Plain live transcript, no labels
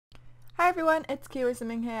Hi everyone, it's Kiwi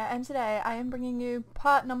Swimming here, and today I am bringing you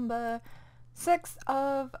part number 6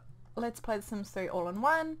 of Let's Play The Sims 3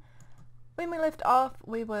 All-in-One. When we left off,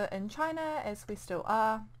 we were in China, as we still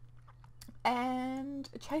are, and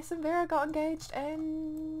Chase and Vera got engaged,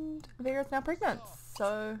 and Vera's now pregnant.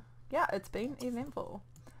 So yeah, it's been eventful.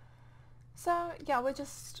 So yeah,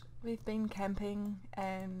 we've been camping,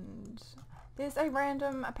 and there's a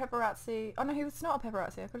random paparazzi. Oh no, he was not a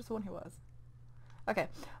paparazzi, I could have sworn he was. Okay,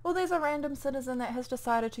 well there's a random citizen that has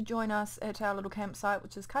decided to join us at our little campsite,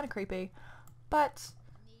 which is kind of creepy, but,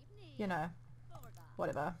 you know,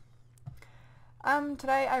 whatever.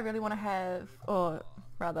 Today I really want to have, or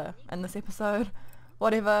rather, in this episode,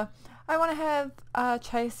 whatever, I want to have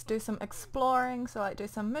Chase do some exploring, so like do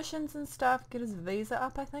some missions and stuff, get his visa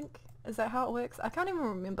up, I think. Is that how it works? I can't even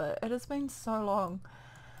remember, it has been so long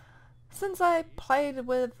since I played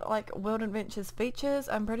with like World Adventures features.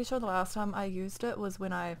 I'm pretty sure the last time I used it was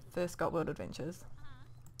when I first got World Adventures.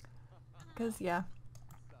 Because yeah,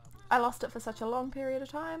 I lost it for such a long period of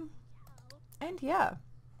time. And yeah.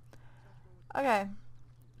 Okay.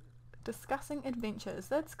 Discussing adventures.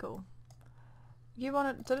 That's cool.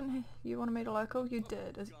 Didn't you want to meet a local? You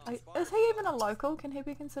did. Is he even a local? Can he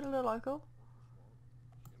be considered a local?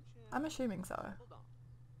 I'm assuming so.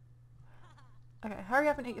 Okay, hurry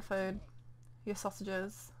up and eat your food. Your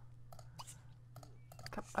sausages.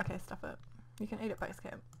 Okay, stuff it. You can eat at base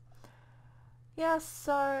camp. Yeah,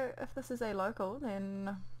 so if this is a local,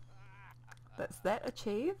 then that's that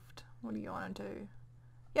achieved. What do you want to do?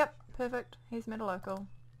 Yep, perfect. He's met a local.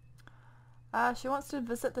 She wants to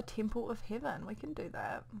visit the Temple of Heaven. We can do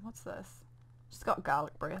that. What's this? She's got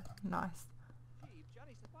garlic breath. Nice.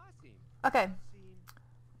 Okay.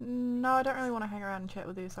 No, I don't really want to hang around and chat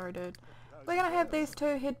with you. Sorry, dude. We're going to have these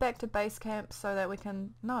two head back to base camp so that we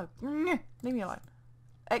can... No. Leave me alone.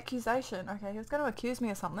 Accusation. Okay, he was going to accuse me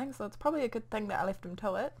of something, so it's probably a good thing that I left him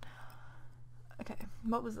to it. Okay,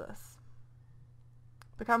 what was this?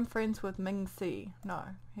 Become friends with Ming Si. No,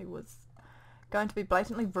 he was going to be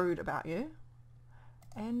blatantly rude about you.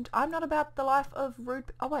 And I'm not about the life of rude...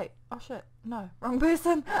 Oh, wait. Oh, shit. No, wrong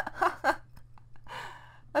person.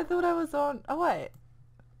 I thought I was on... Oh, wait.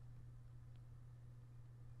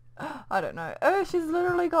 I don't know. Oh, she's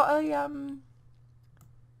literally got a,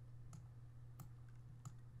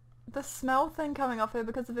 the smell thing coming off her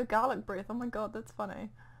because of her garlic breath. Oh my god, that's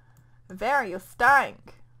funny. Vera, you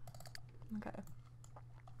stank! Okay.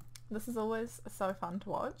 This is always so fun to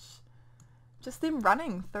watch. Just them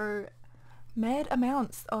running through mad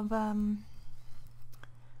amounts of, I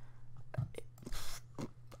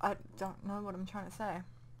don't know what I'm trying to say.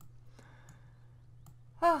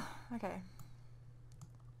 Oh, okay.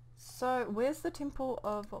 So, where's the Temple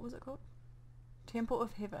of... what was it called? Temple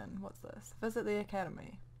of Heaven. What's this? Visit the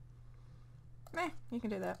Academy. Meh, you can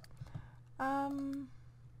do that.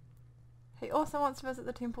 He also wants to visit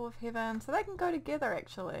the Temple of Heaven, so they can go together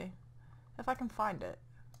actually. If I can find it.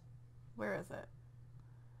 Where is it?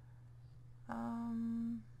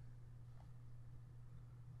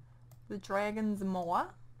 The Dragon's Maw?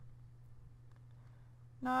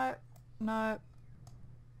 No. No.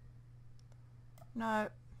 No.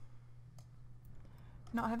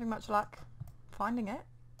 Not having much luck finding it,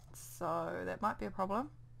 so that might be a problem.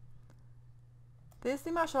 There's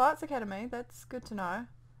the Martial Arts Academy, that's good to know.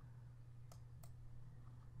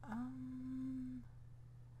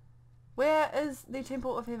 Where is the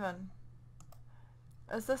Temple of Heaven?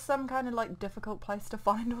 Is this some kind of like difficult place to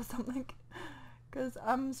find or something? Because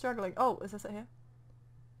I'm struggling. Oh, is this it here?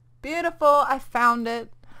 Beautiful! I found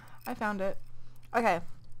it! I found it. Okay.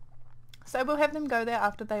 So we'll have them go there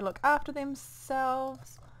after they look after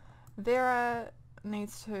themselves. Vera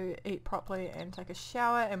needs to eat properly and take a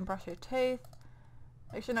shower and brush her teeth.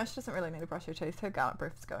 Actually no, she doesn't really need to brush her teeth. Her garlic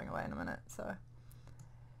breath is going away in a minute, so...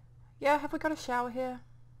 Yeah, have we got a shower here?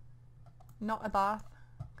 Not a bath,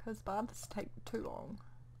 because baths take too long.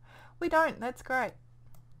 We don't, that's great.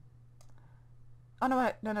 Oh no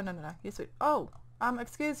wait, no. Yes we... Oh,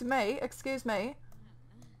 excuse me.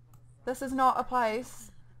 This is not a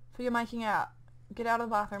place for your making out. Get out of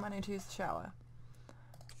the bathroom, I need to use the shower.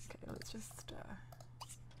 Okay, let's just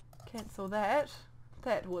cancel that.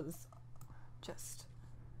 That was just...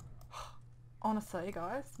 Honestly,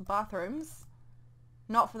 guys, bathrooms,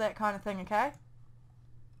 not for that kind of thing, okay?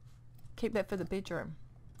 Keep that for the bedroom.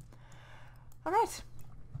 Alright.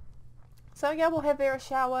 So yeah, we'll have Vera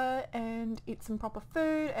shower and eat some proper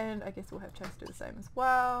food, and I guess we'll have Chase do the same as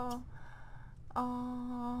well.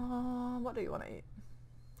 What do you want to eat?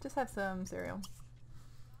 Just have some cereal.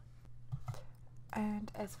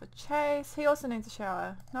 And as for Chase, he also needs a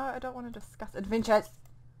shower. No, I don't want to discuss adventures.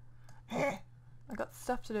 I got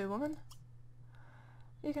stuff to do, woman.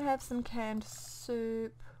 You can have some canned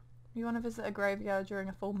soup. You want to visit a graveyard during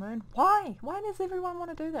a full moon? Why? Why does everyone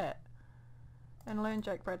want to do that? And learn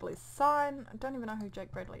Jake Bradley's sign. I don't even know who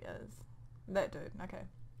Jake Bradley is. That dude, okay.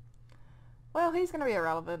 Well, he's going to be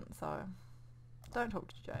irrelevant, so don't talk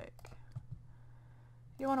to Jake.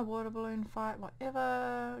 You want a water balloon fight,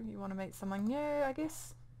 whatever. You want to meet someone new, I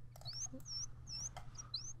guess.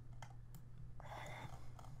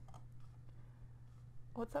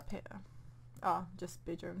 What's up here? Oh, just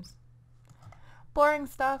bedrooms. Boring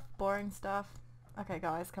stuff, boring stuff. Okay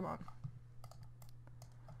guys, come on.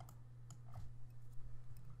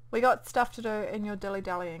 We got stuff to do and you're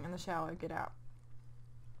dilly-dallying in the shower. Get out.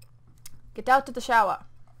 Get out to the shower.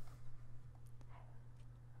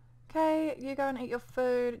 Okay, you go and eat your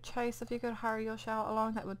food. Chase, if you could hurry your shower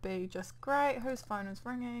along, that would be just great. Whose phone is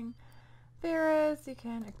ringing? Vera's. You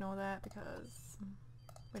can ignore that because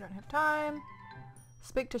we don't have time.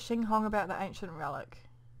 Speak to Xing Hong about the ancient relic.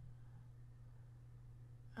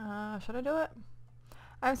 Should I do it?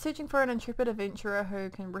 I'm searching for an intrepid adventurer who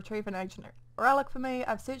can retrieve an ancient relic for me.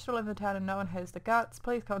 I've searched all over the town and no one has the guts.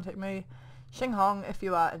 Please contact me, Xing Hong, if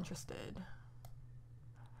you are interested.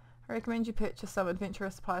 I recommend you purchase some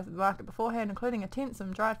adventurous supplies at the market beforehand, including a tent,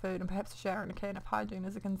 some dried food, and perhaps a shower and a can if hygiene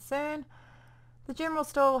is a concern. The general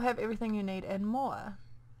store will have everything you need and more.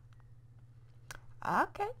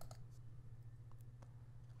 Okay.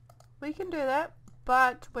 We can do that,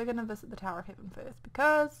 but we're going to visit the Tower of Heaven first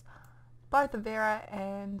because both Vera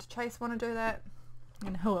and Chase want to do that,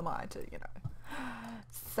 and who am I to, you know,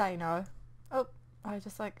 say no. Oh, I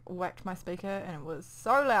just like whacked my speaker and it was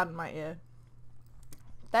so loud in my ear.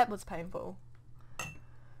 That was painful.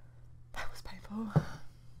 That was painful.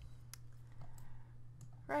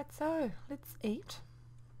 Right, so let's eat.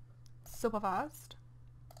 Super fast.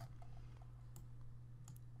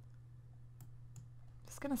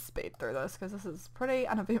 Just gonna speed through this because this is pretty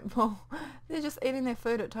uneventful. They're just eating their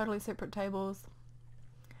food at totally separate tables.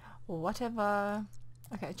 Whatever.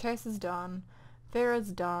 Okay, Chase is done.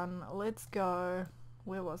 Vera's done. Let's go.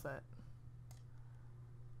 Where was it?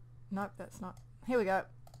 Nope, that's not. Here we go.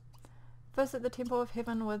 Visit the Temple of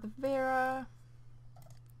Heaven with Vera.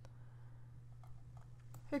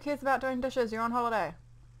 Who cares about doing dishes? You're on holiday.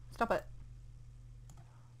 Stop it.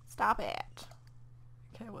 Stop it.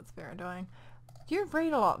 Okay, what's Vera doing? Do you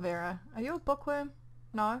read a lot, Vera? Are you a bookworm?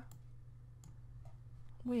 No?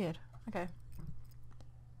 Weird. Okay.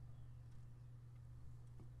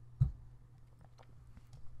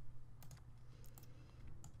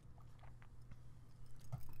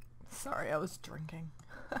 Sorry, I was drinking.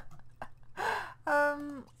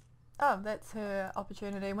 Oh, that's her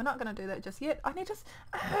opportunity. We're not going to do that just yet. I need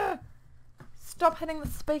to... Stop hitting the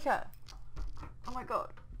speaker. Oh my god.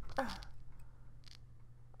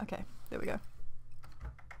 Okay, there we go.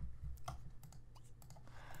 Oh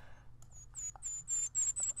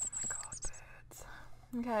my god, birds.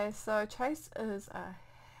 Okay, so Chase is a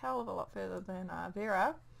hell of a lot further than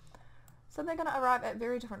Vera. So they're going to arrive at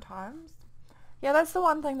very different times. Yeah, that's the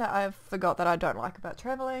one thing that I forgot that I don't like about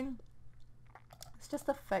travelling. It's just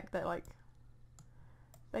the fact that, like,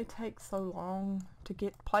 they take so long to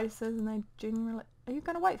get places and they genuinely... Are you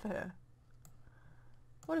going to wait for her?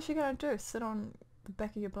 What is she going to do? Sit on the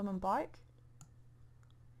back of your blooming bike?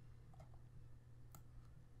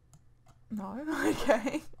 No?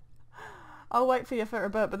 Okay. I'll wait for you for a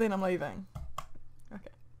bit, but then I'm leaving.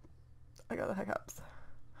 Okay. I got the hiccups.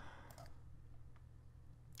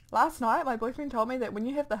 Last night, my boyfriend told me that when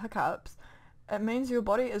you have the hiccups, it means your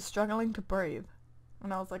body is struggling to breathe.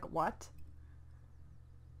 And I was like, what?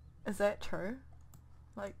 Is that true?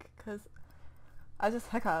 Like, because I just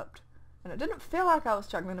hiccuped. And it didn't feel like I was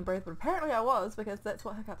struggling to breathe, but apparently I was, because that's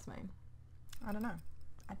what hiccups mean. I don't know.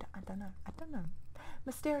 I don't know. I don't know.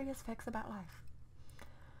 Mysterious facts about life.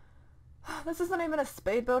 This isn't even a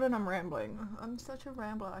speed build and I'm rambling. I'm such a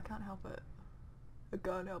rambler, I can't help it. I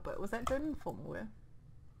can't help it. Was that dude in formal wear?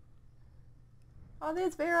 Oh,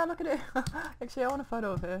 there's Vera, look at her. Actually, I want a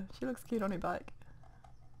photo of her. She looks cute on her bike.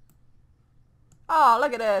 Oh,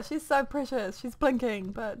 look at her. She's so precious. She's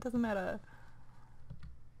blinking, but it doesn't matter.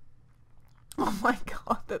 Oh my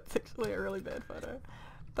god, that's actually a really bad photo.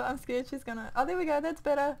 But I'm scared she's gonna... Oh, there we go. That's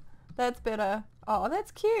better. That's better. Oh,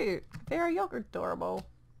 that's cute. Vera, you're adorable.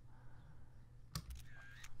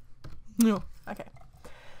 No. Okay.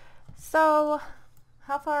 So,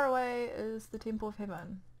 how far away is the Temple of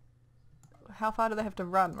Heaven? How far do they have to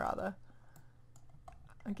run, rather?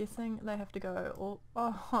 I'm guessing they have to go all...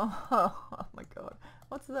 Oh my god.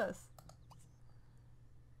 What's this?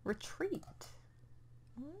 Retreat.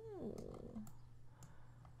 Ooh.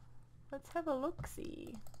 Let's have a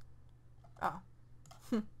look-see. Oh,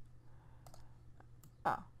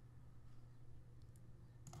 Oh.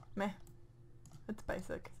 Meh. It's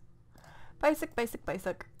basic. Basic, basic,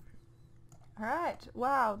 basic. Alright.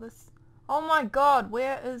 Wow, this... Oh my god,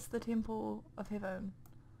 where is the Temple of Heaven?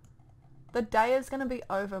 The day is gonna be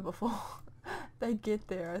over before they get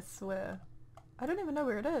there, I swear. I don't even know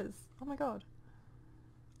where it is. Oh my god.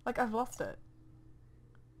 Like, I've lost it.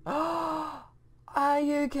 Oh, are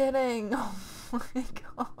you kidding? Oh my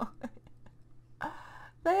god.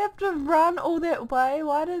 They have to run all that way?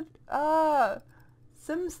 Why did...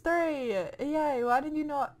 Sims 3. EA, why did you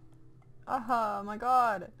not... Oh my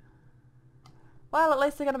god. Well, at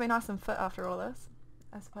least they're gonna be nice and fit after all this,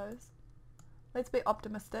 I suppose. Let's be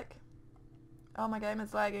optimistic. Oh, my game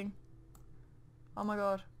is lagging. Oh my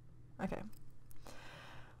god. Okay.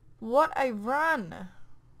 What a run!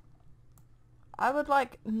 I would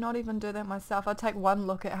like not even do that myself. I'd take one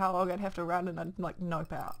look at how long I'd have to run and I'd like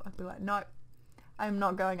nope out. I'd be like, nope, I'm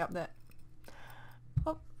not going up that.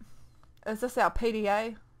 Oh, is this our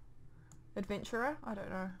PDA adventurer? I don't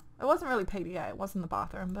know. It wasn't really PDA, it wasn't the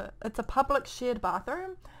bathroom, but it's a public shared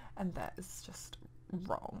bathroom and that is just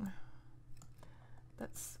wrong.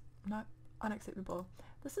 That's, no, unacceptable.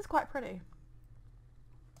 This is quite pretty.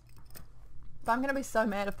 But I'm going to be so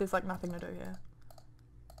mad if there's like nothing to do here.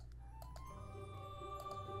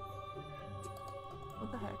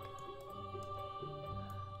 What the heck?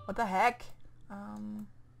 What the heck?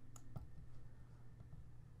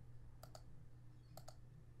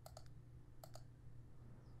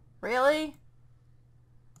 Really?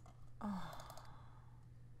 Oh.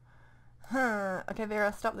 Okay,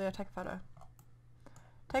 Vera, stop there. Take a photo.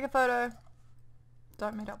 Take a photo.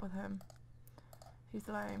 Don't meet up with him. He's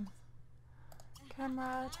lame.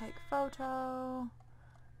 Camera, take photo.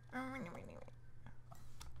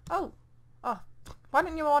 Oh! Oh. Why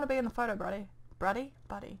didn't you want to be in the photo, Buddy?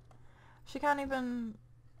 Buddy? She can't even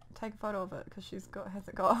take a photo of it because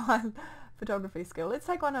hasn't got high photography skill. Let's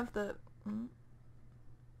take one of the...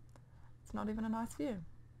 It's not even a nice view.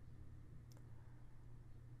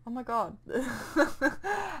 Oh my god.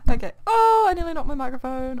 Okay. Oh, I nearly knocked my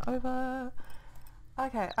microphone over.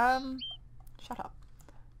 Okay, shut up.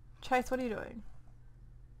 Chase, what are you doing?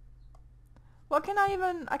 What can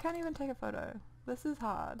I can't even take a photo. This is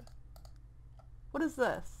hard. What is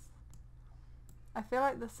this? I feel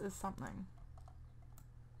like this is something.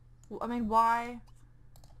 I mean, why?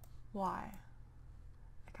 Why?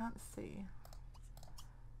 I can't see.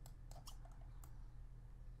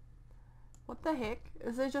 What the heck?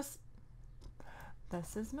 Is there just...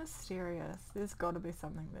 This is mysterious. There's gotta be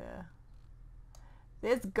something there.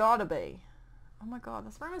 There's gotta be. Oh my god,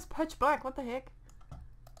 this room is pitch black. What the heck?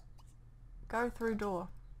 Go through door.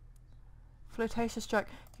 Flirtatious joke.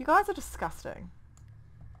 You guys are disgusting.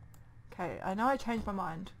 Okay, I know I change my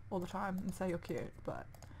mind all the time and say you're cute, but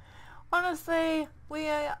honestly, we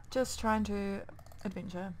are just trying to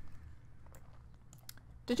adventure.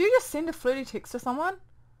 Did you just send a flirty text to someone?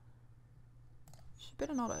 She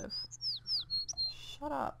better not have.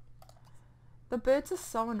 Shut up. The birds are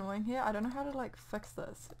so annoying here. I don't know how to like fix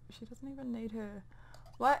this. She doesn't even need her.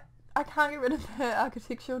 What? I can't get rid of her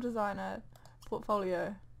architectural designer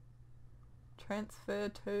portfolio. Transfer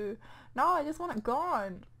to... No, I just want it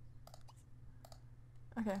gone.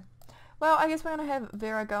 Okay. Well, I guess we're going to have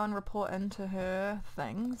Vera go and report into her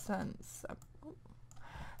thing since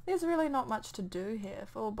there's really not much to do here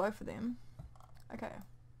for both of them. Okay.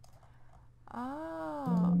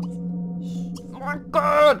 Oh. Oh my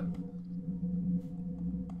god!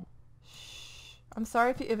 Shh. I'm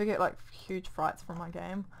sorry if you ever get like huge frights from my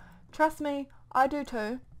game. Trust me, I do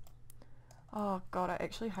too. Oh god, I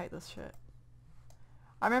actually hate this shit.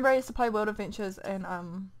 I remember I used to play World Adventures and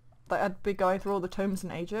like I'd be going through all the tombs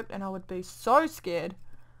in Egypt and I would be so scared.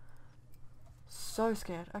 So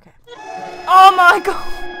scared. Okay. Oh my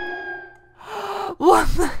god! What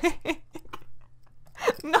the heck?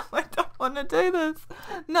 No, I don't want to do this.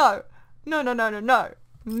 No. No, no, no, no, no.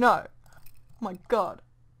 No. Oh my god.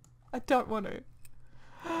 I don't want to.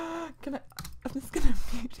 Can I... I'm just gonna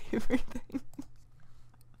mute everything.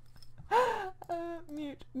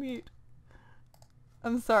 Mute.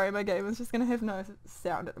 I'm sorry, my game is just gonna have no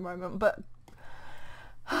sound at the moment, but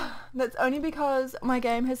that's only because my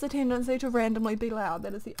game has the tendency to randomly be loud.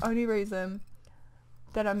 That is the only reason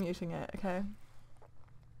that I'm muting it, okay?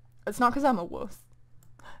 It's not because I'm a wuss.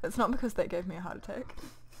 It's not because that gave me a heart attack.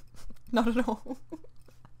 Not at all.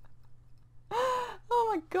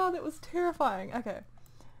 Oh my god, that was terrifying. Okay.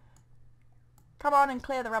 Come on and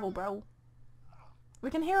clear the rubble, bro. We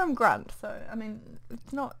can hear him grunt, so, I mean,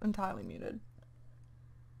 it's not entirely muted.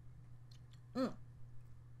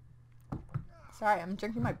 Sorry, I'm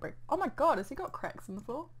drinking my break. Oh my god, has he got cracks in the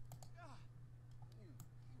floor?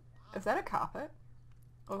 Is that a carpet?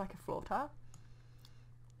 Or like a floor tile?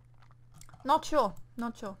 Not sure.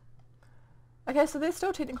 Not sure. Okay, so they're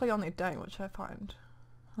still technically on their day, which I find...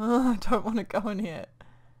 I don't want to go in here.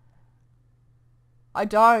 I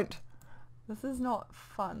don't. This is not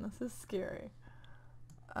fun. This is scary.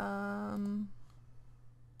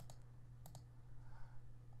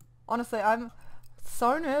 Honestly, I'm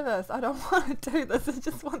so nervous. I don't want to do this. I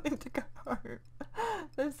just want them to go home.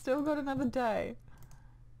 They've still got another day.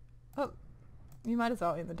 Oh, you might as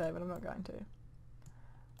well end the day, but I'm not going to.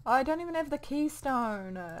 I don't even have the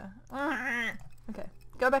keystone. Okay,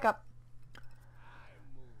 go back up.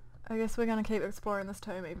 I guess we're going to keep exploring this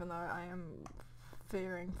tomb even though I am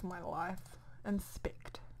fearing for my life.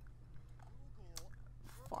 Inspect.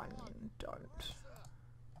 Fine, don't.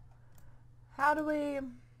 How do we...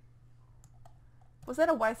 Was that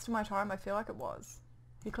a waste of my time? I feel like it was.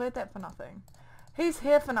 He cleared that for nothing. He's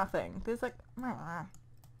here for nothing. There's like...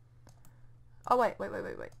 Oh wait.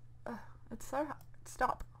 It's so hard.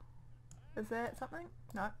 Stop. Is there something?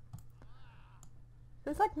 No.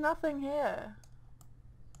 There's like nothing here.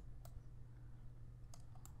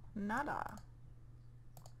 Nada.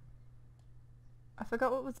 I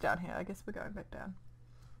forgot what was down here. I guess we're going back down.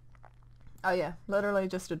 Oh yeah, literally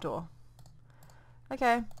just a door.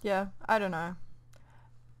 Okay, yeah, I don't know.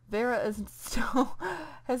 Vera isn't still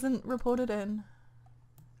hasn't reported in.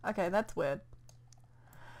 Okay, that's weird.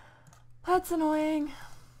 That's annoying.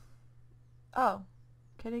 Oh,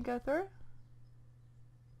 can he go through?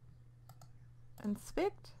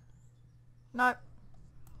 Inspect? Nope.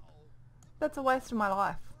 That's a waste of my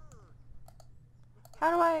life. How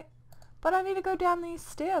do I... But I need to go down these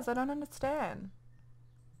stairs. I don't understand.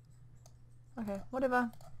 Okay,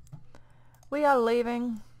 whatever. We are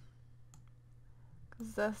leaving.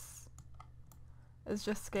 Because this is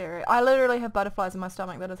just scary. I literally have butterflies in my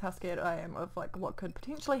stomach. That is how scared I am of like what could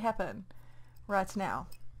potentially happen right now.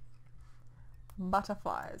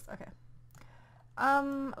 Butterflies. Okay.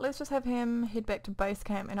 Let's just have him head back to base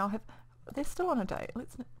camp and I'll have... They're still on a date.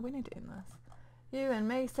 We need to end this. You and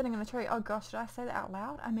me sitting in a tree. Oh gosh, did I say that out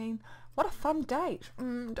loud? I mean, what a fun date.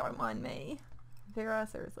 Don't mind me. Vera,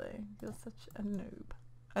 seriously, you're such a noob.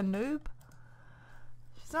 A noob?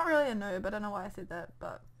 She's not really a noob. I don't know why I said that,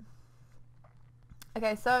 but...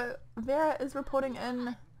 Okay, so Vera is reporting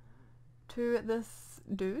in to this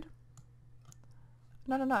dude.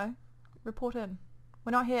 No. Report in.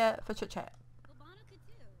 We're not here for chit chat.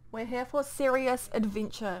 We're here for serious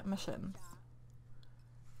adventure missions.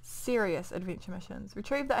 Serious adventure missions.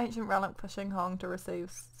 Retrieve the ancient relic for Xinghong to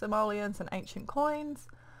receive simoleons and ancient coins.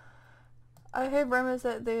 I heard rumors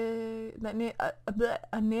that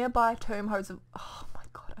a nearby tomb holds oh my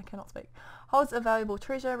god, I cannot speak. Holds a valuable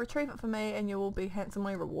treasure. Retrieve it for me and you will be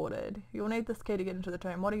handsomely rewarded. You will need this key to get into the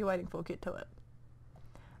tomb. What are you waiting for? Get to it.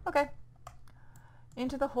 Okay.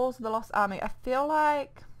 Enter the halls of the Lost Army. I feel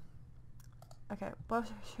like... Okay, well,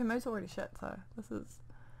 Shumu's already shit, so this is...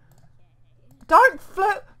 Don't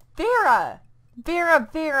float! Vera!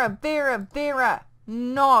 Vera!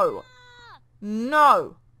 No!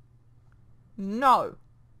 No! No!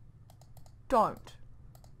 Don't.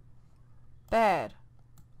 Bad.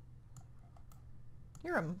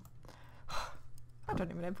 You're a... I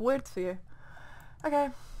don't even have words for you. Okay.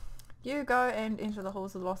 You go and enter the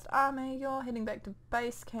halls of the Lost Army. You're heading back to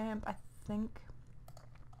base camp, I think.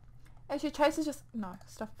 Actually, Chase is just... No,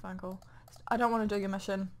 stuff a phone call. I don't want to do your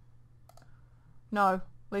mission. No.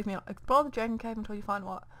 Leave me alone. Explore the Dragon Cave until you find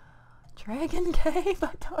what? Dragon Cave?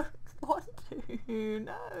 I don't want to.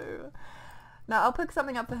 No. No, I'll pick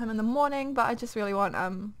something up for him in the morning, but I just really want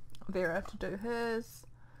Vera to do hers.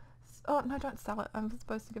 Oh, no, don't sell it. I'm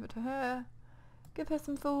supposed to give it to her. Give her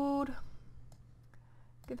some food.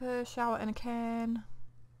 Give her a shower in a can.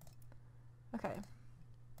 Okay.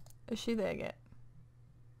 Is she there yet?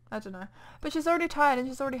 I don't know. But she's already tired and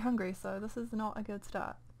she's already hungry, so this is not a good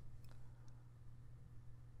start.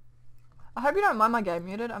 I hope you don't mind my game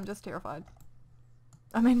muted. I'm just terrified.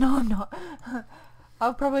 I mean, no, I'm not.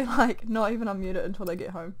 I'll probably, like, not even unmute it until they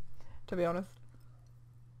get home, to be honest.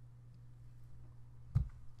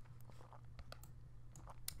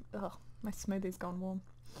 Ugh, my smoothie's gone warm.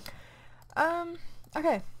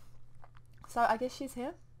 Okay. So, I guess she's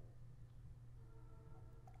here.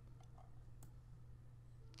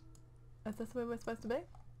 Is this where we're supposed to be?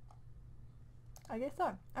 I guess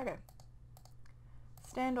so. Okay.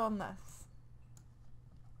 Stand on this.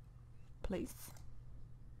 Please.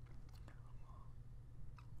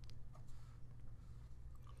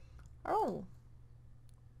 Oh.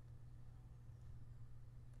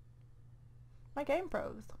 My game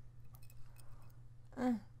froze.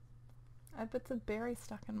 I have bits of berry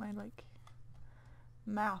stuck in my, like,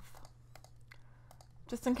 mouth.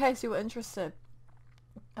 Just in case you were interested.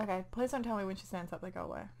 Okay, please don't tell me when she stands up they go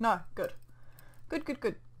away. No, good. Good, good,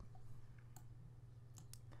 good.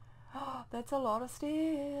 Oh, that's a lot of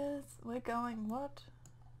stairs. We're going, what?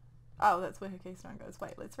 Oh, that's where her keystone goes.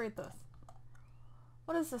 Wait, let's read this.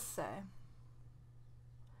 What does this say?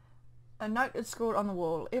 A note is scrawled on the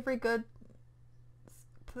wall. Every good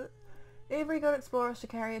explorer should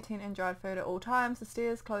carry a tent and dried food at all times. The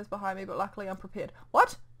stairs close behind me, but luckily I'm prepared.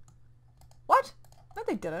 What? What? No,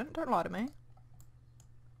 they didn't. Don't lie to me.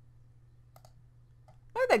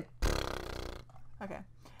 No, they... Okay.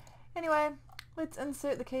 Anyway, let's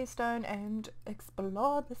insert the keystone and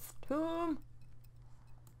explore this tomb.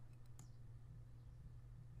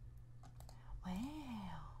 Wow.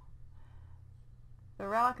 The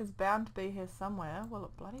relic is bound to be here somewhere. Well,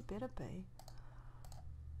 it bloody better be.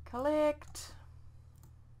 Collect.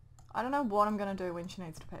 I don't know what I'm going to do when she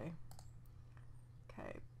needs to pee.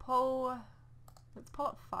 Okay, pull. Let's pull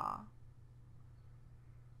it far.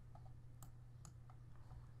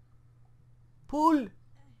 Pull.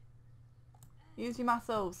 Use your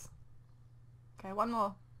muscles. Okay, one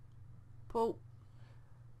more. Pull.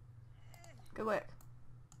 Good work.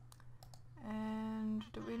 And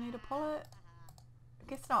do we need to pull it? I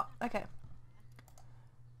guess not. Okay.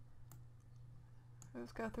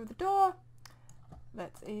 Let's go through the door.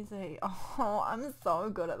 That's easy. Oh, I'm so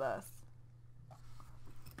good at this.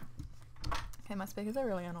 Okay, my speakers are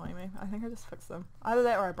really annoying me. I think I just fixed them. Either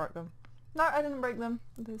that or I broke them. No, I didn't break them.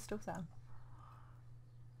 They still sound.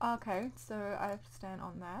 Okay, so I have to stand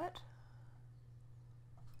on that.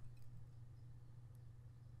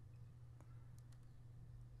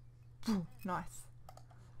 Nice.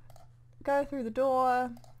 Go through the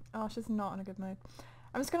door. Oh, she's not in a good mood.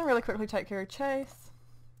 I'm just going to really quickly take care of Chase,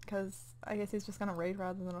 because I guess he's just going to read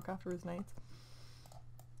rather than look after his needs.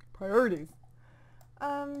 Priorities.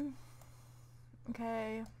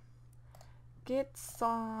 Okay. Get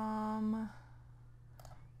some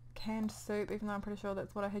canned soup, even though I'm pretty sure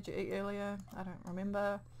that's what I had you eat earlier. I don't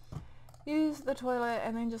remember. Use the toilet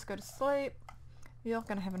and then just go to sleep. You're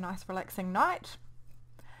going to have a nice relaxing night.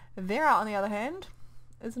 Vera, on the other hand,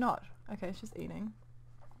 is not. Okay, she's eating.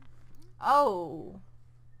 Oh.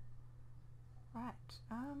 Right.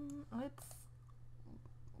 Let's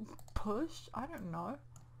push. I don't know.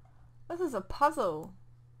 This is a puzzle.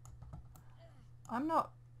 I'm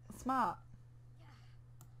not smart.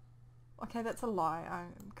 Okay, that's a lie.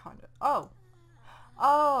 I'm kind of... Oh.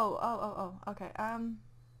 Oh. Okay.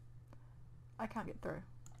 I can't get through.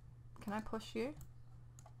 Can I push you?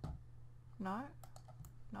 No?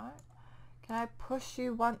 No? Can I push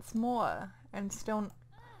you once more and still...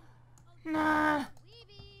 Nah.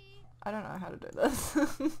 I don't know how to do this.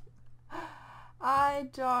 I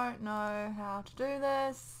don't know how to do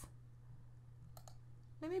this.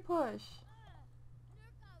 Let me push.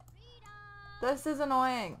 This is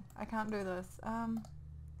annoying. I can't do this.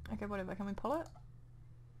 Okay, whatever. Can we pull it?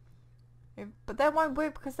 Yeah, but that won't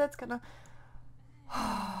work because that's gonna...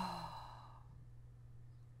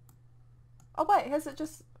 Oh wait, has it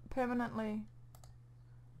just permanently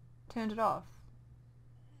turned it off?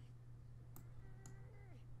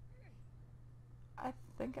 I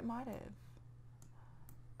think it might have.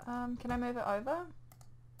 Can I move it over?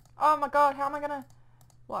 Oh my god, how am I gonna...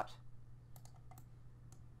 What?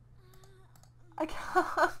 I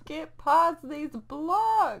can't get past these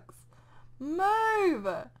blocks! Move!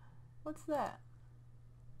 What's that?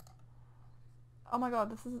 Oh my god,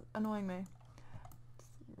 this is annoying me.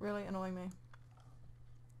 It's really annoying me.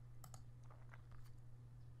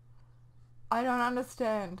 I don't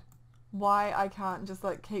understand why I can't just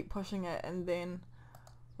like keep pushing it and then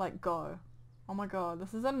like go. Oh my god,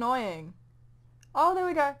 this is annoying. Oh, there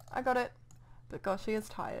we go. I got it. But gosh, she is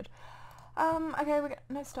tired. Okay,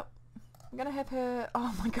 no, stop. I'm gonna have her...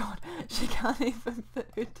 Oh my god, she can't even fit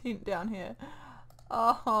her tent down here.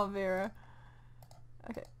 Oh, Vera.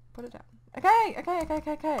 Okay, put it down.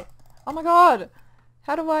 Okay. Oh my god.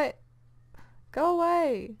 How do I... Go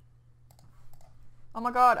away. Oh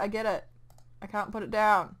my god, I get it. I can't put it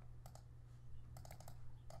down.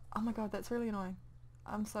 Oh my god, that's really annoying.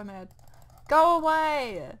 I'm so mad. Go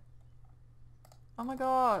away! Oh my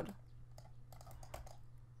god.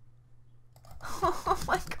 Oh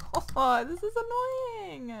my god, this is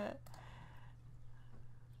annoying!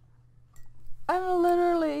 I'm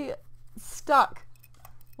literally stuck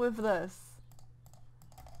with this.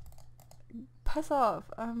 Piss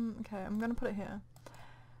off. Okay, I'm gonna put it here.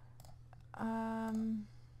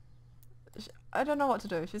 I don't know what to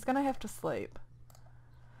do. She's gonna have to sleep.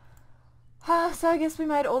 So I guess we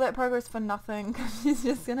made all that progress for nothing. She's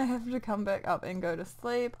just gonna have to come back up and go to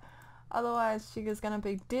sleep. Otherwise she is going to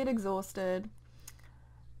be dead exhausted.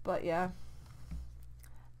 But yeah,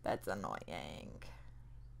 that's annoying.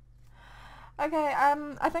 Okay,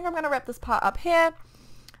 I think I'm going to wrap this part up here.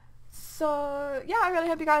 So yeah, I really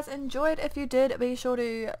hope you guys enjoyed. If you did, be sure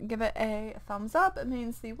to give it a thumbs up. It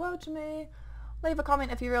means the world to me. Leave a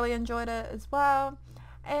comment if you really enjoyed it as well.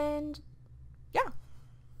 And yeah,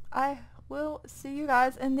 I will see you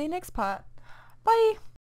guys in the next part. Bye!